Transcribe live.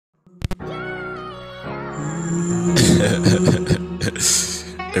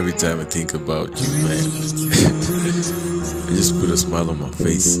Every time I think about you, man, I just put a smile on my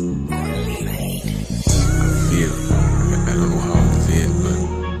face. I don't know how I feel, but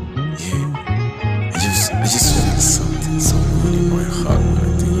yeah, I just feel something so good in my heart when I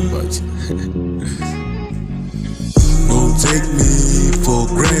think about you. Don't take me for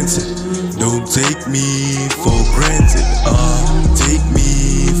granted. Don't take me for granted. Take me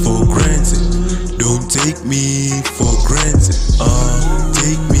for granted. Don't take me for granted.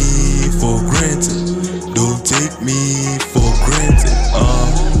 Take me for granted. Don't take me for granted.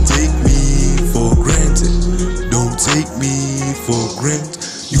 Take me for granted. Don't take me for granted.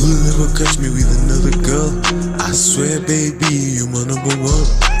 You will never catch me with another girl. I swear, baby, you my number one.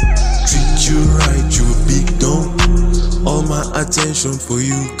 Treat you right, you a big dog. All my attention for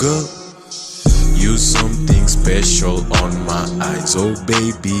you, girl. You something special on my eyes. Oh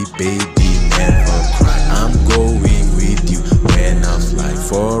baby, baby, never cry. I'm going with you when I fly,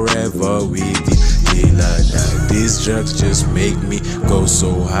 forever with you till I die. These drugs just make me go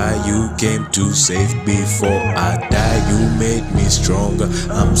so high. You came to save before I die. You made me stronger.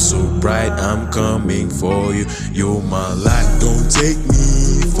 I'm so bright, I'm coming for you. You're my light. Don't take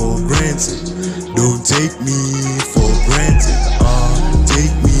me for granted. Don't take me for granted.